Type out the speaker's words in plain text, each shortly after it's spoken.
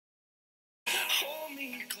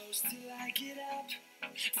me close till I get up.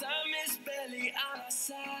 Time is barely on our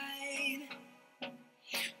side. I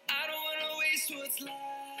don't wanna waste what's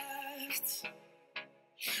left.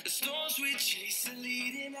 The storms we chase are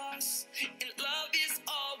leading us, and love is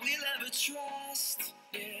all we'll ever trust.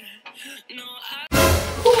 Yeah, no,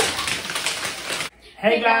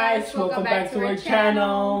 Hey guys, welcome back to our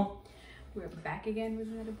channel. We're back again with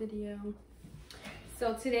another video.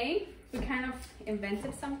 So today we kind of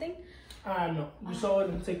invented something. No, you saw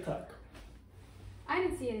it on TikTok. I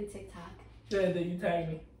didn't see it in TikTok. Yeah, that you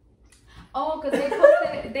tagged me. Oh, because they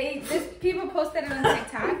posted it, people posted it on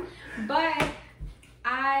TikTok, but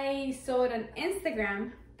I saw it on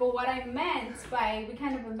Instagram. But what I meant by we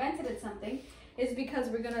kind of invented it something is because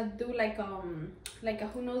we're gonna do like a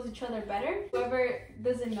who knows each other better. Whoever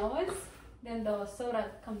doesn't know us, then the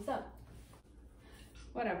soda comes up.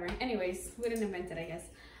 Whatever. Anyways, we didn't invent it, I guess.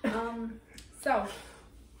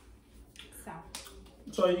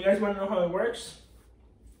 So you guys want to know how it works?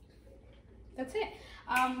 That's it.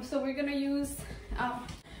 So we're gonna use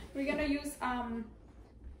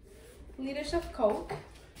liters of Coke.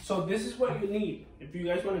 So this is what you need. If you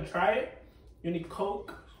guys want to try it, you need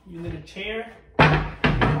Coke, you need a chair,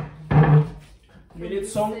 you need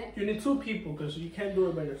two people because you can't do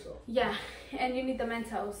it by yourself. Yeah, and you need the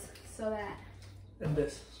Mentos so that. And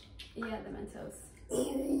this. Yeah, the Mentos.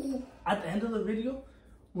 At the end of the video,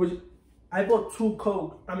 I bought I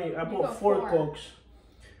bought four Cokes,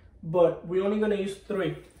 but we're only gonna use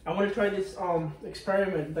 3. I want to try this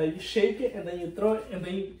experiment that you shake it and then you throw it and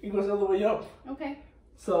then it goes all the way up. Okay.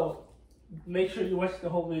 So make sure you watch the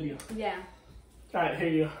whole video. Yeah. All right, here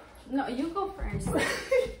you go. No, you go first.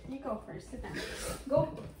 You go first. Sit down. Go.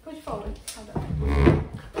 Push forward. Hold on.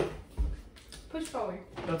 Push forward.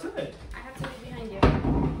 That's it. I have to be behind you.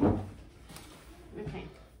 Okay.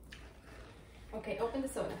 Okay, open the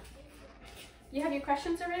soda. You have your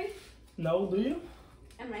questions already? No, do you?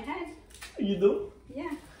 In my head. You do?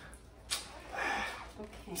 Yeah.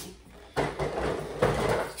 Okay.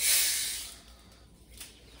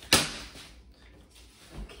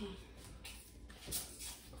 Okay.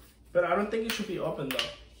 But I don't think it should be open though.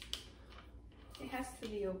 It has to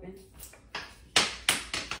be open.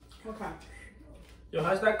 Okay. Yo,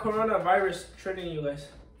 how's that coronavirus treating you guys?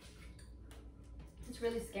 It's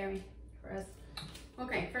really scary for us.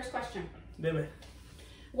 Okay, first question. Dime.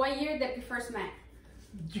 What year did we first met?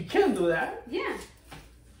 You can't do that. Yeah.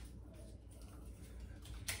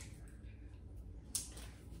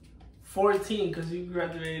 $14, because you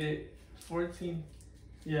graduated 14.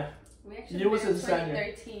 Yeah. We actually You was met in in second.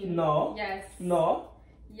 2013. No. Yes. No.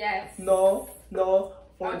 Yes. No.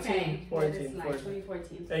 14. Okay. 14.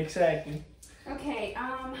 2014. Exactly. Okay,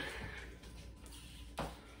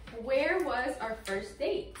 where was our first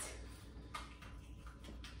date?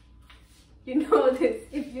 You know this.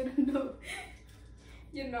 If you don't know,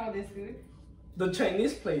 you know this, dude. The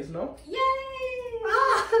Chinese place, no? Yay!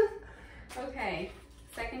 Okay,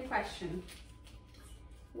 second question.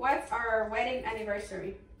 What's our wedding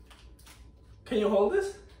anniversary? Can you hold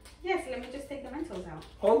this? Yes, let me just take the Mentos out.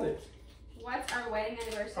 Hold it. What's our wedding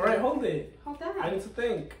anniversary? All right, hold it. Hold that. I need to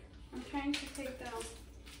think. I'm trying to take the...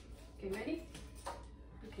 Okay, ready?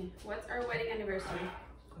 Okay, what's our wedding anniversary?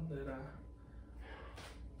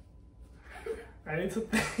 I need to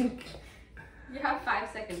think. You have 5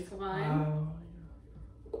 seconds. 1,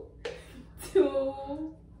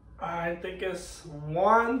 2. I think it's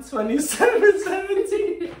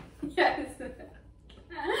 1/27/17. Yes.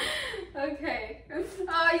 Okay.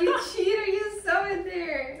 Oh, you cheater! You saw it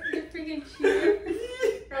there. You freaking cheater.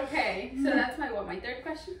 Okay, so that's my third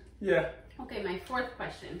question? Yeah. Okay, my fourth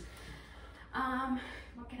question.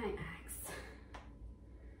 What can I ask?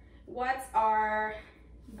 What's our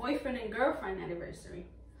boyfriend and girlfriend anniversary?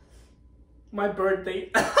 My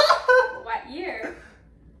birthday. What year?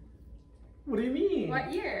 What do you mean?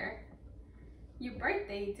 What year? Your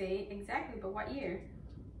birthday date, exactly, but what year?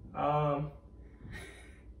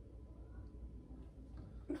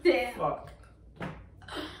 Damn. Fuck.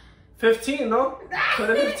 15, no?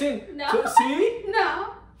 2015. No. See?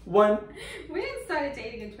 No. 1. We didn't start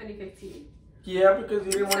dating in 2015. Yeah, because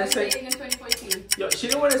you didn't want to say. Dating in 2014. Yo, she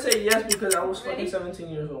didn't want to say yes because I was Ready? fucking 17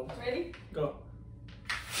 years old. Ready? Go.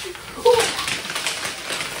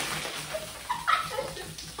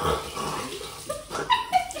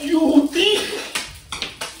 You thief!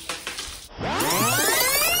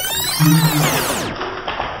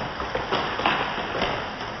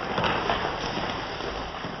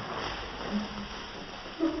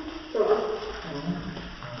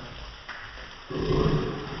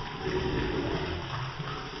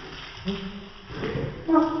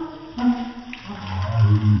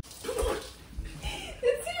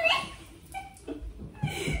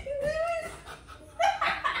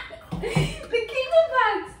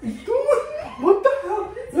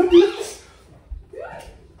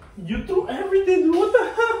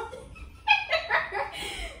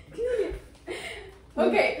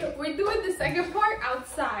 Okay, we're doing the second part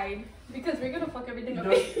outside because we're gonna fuck everything up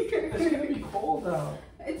here. It's gonna be cold out.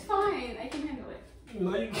 It's fine. I can handle it.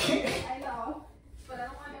 No, you can't. I know, but I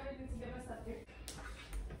don't want everything to get messed up here.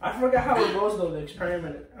 I forgot how it goes though. The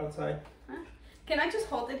experiment outside. Huh? Can I just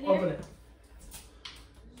hold it here? Open it.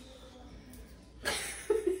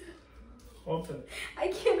 Open it. I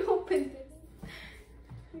can't open this.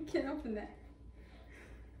 I can't open that.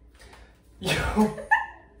 Yo.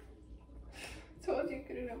 Told you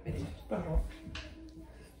couldn't open it.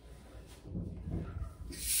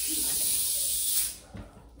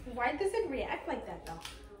 Why does it react like that though?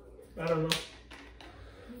 I don't know.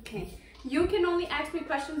 Okay. You can only ask me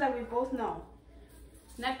questions that we both know.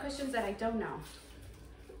 Not questions that I don't know.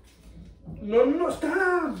 No,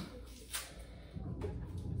 stop!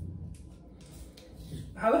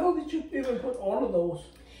 How the hell did you even put all of those?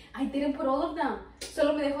 I didn't put all of them.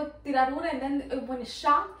 Solo me dejó tirar una, and then when it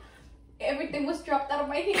shot, everything was dropped out of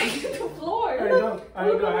my hand to the floor. I know.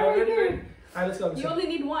 Alright, let's go. You only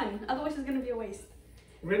need one, otherwise it's gonna be a waste.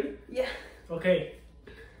 Really? Yeah. Okay.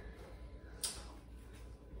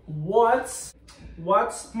 What's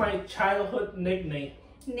my childhood nickname?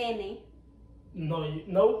 Nene. No,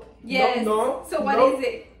 nope. Yes. No. So what is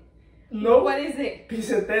it? No. What is it?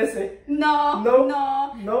 Pisetese. No. No.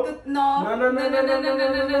 No. No. No.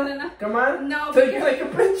 Come on. No. Take a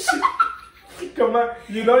picture. Come on.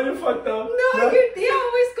 You know you fucked up. No, your tia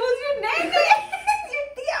always calls you Nene. Your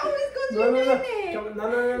tia always calls you Nene. Come on.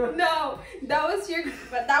 No. No, that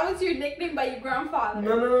was your nickname by your grandfather.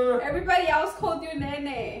 No. Everybody else called you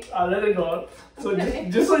Nene. I'll let it go. So Okay.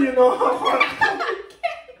 just so you know how hard.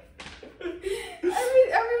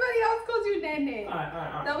 Everybody else calls you Nene.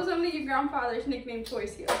 Alright. That was only your grandfather's nickname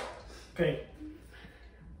choice here. Okay.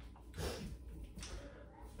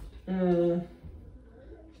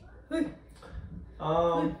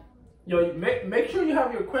 Yo, make sure you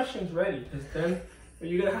have your questions ready, because then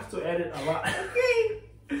you're gonna have to edit a lot.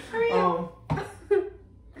 Okay. Hurry up.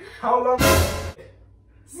 How long?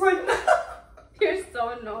 It's like You're so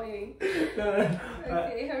annoying.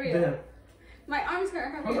 Okay, hurry up. Damn. My arms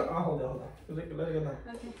hurt. Hurry up. I'll hold it. Let it go down.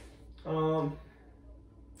 Okay.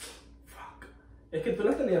 Fuck. Es que tú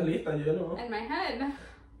las tenías listas, yo no. In my head.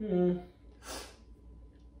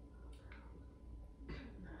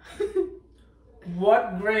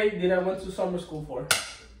 What grade did I went to summer school for?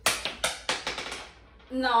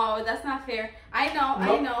 No, that's not fair. I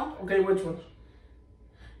know. Okay, which one?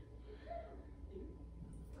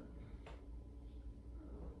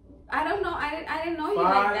 I don't know. I didn't know you 5,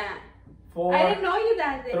 like that. 4, I didn't know you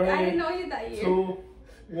that day. 3, I didn't know you that year. 2,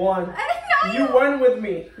 1. I didn't know You went with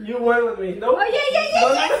me. Nope. Oh yeah. No.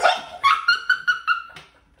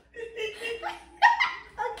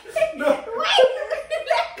 Okay. No. Wait.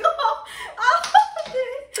 Let go. I'll hold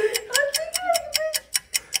it.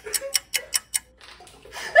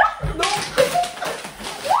 No.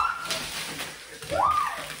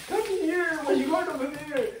 Come here. Why you going over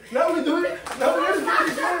there? Now we do it. Now we're gonna do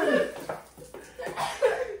it again.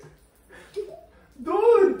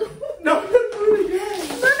 Dude. Now we're gonna do it again.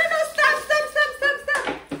 No.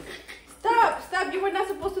 Stop. You were not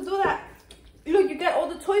supposed to do that. Look, you got all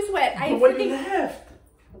the toys wet. But when you left.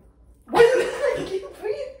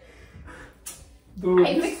 Dude.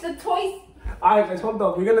 I mixed the toys. Alright guys, hold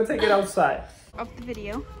on. We're gonna take it outside. Off the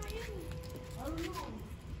video.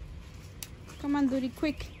 Come on, duty,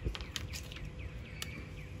 quick.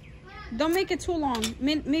 Don't make it too long.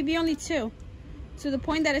 Maybe only 2. To the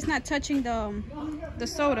point that it's not touching the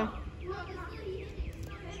soda.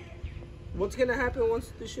 What's gonna happen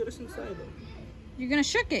once the shit is inside though? You're gonna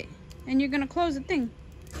shook it, and you're gonna close the thing.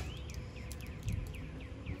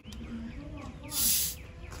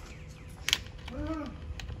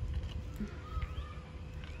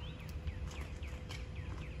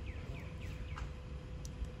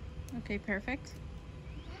 Okay, perfect.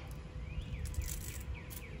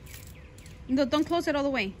 No, don't close it all the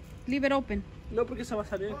way. Leave it open. No, porque se va a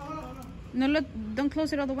salir. No, look, don't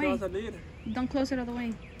close it all the Se va way. a salir. Don't close it all the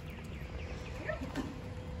way.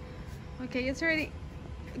 Okay, it's ready.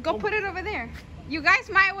 Go put it over there. You guys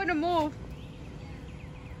might want to move.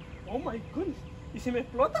 Oh my goodness. ¿Y si me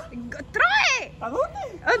explota? Throw it! ¿A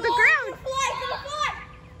dónde? On the ground.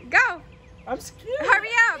 Go. I'm scared. Hurry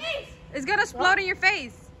up. It's gonna explode in your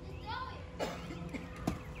face.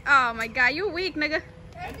 Oh my god, you weak, nigga.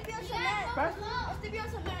 I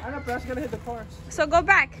know, but it's gonna hit the cars. So go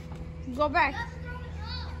back. Go back.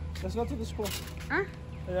 Let's go to the school. Huh?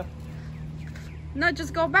 Yeah. No,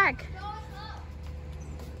 just go back.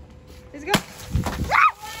 Let's go.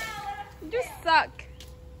 You suck.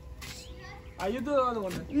 Are you doing the other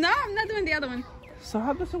one then? No, I'm not doing the other one. So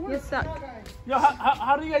how does it work? You suck. Yo,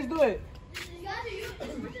 how do you guys do it?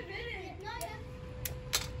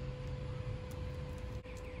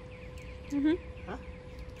 Mm-hmm. Huh?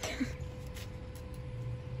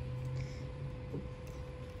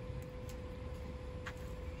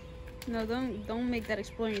 No, don't make that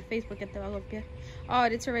explode on your Facebook que te va a golpear. Oh,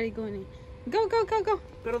 it's already going in. Go, go, go, go.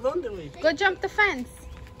 ¿Pero dónde, güey? Go jump the fence.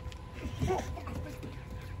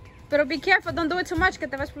 Pero be careful, don't do it too much que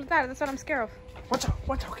te va a explotar. That's what I'm scared of. Watch out,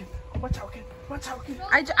 kid. Watch out, kid. Watch out, kid.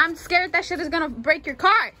 I'm scared that shit is gonna break your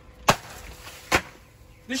car.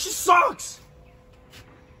 This shit sucks.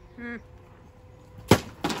 It's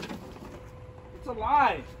a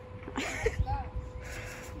lie.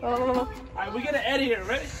 Oh. Alright, we're gonna edit it,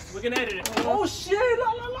 right? We're gonna edit it. Oh shit!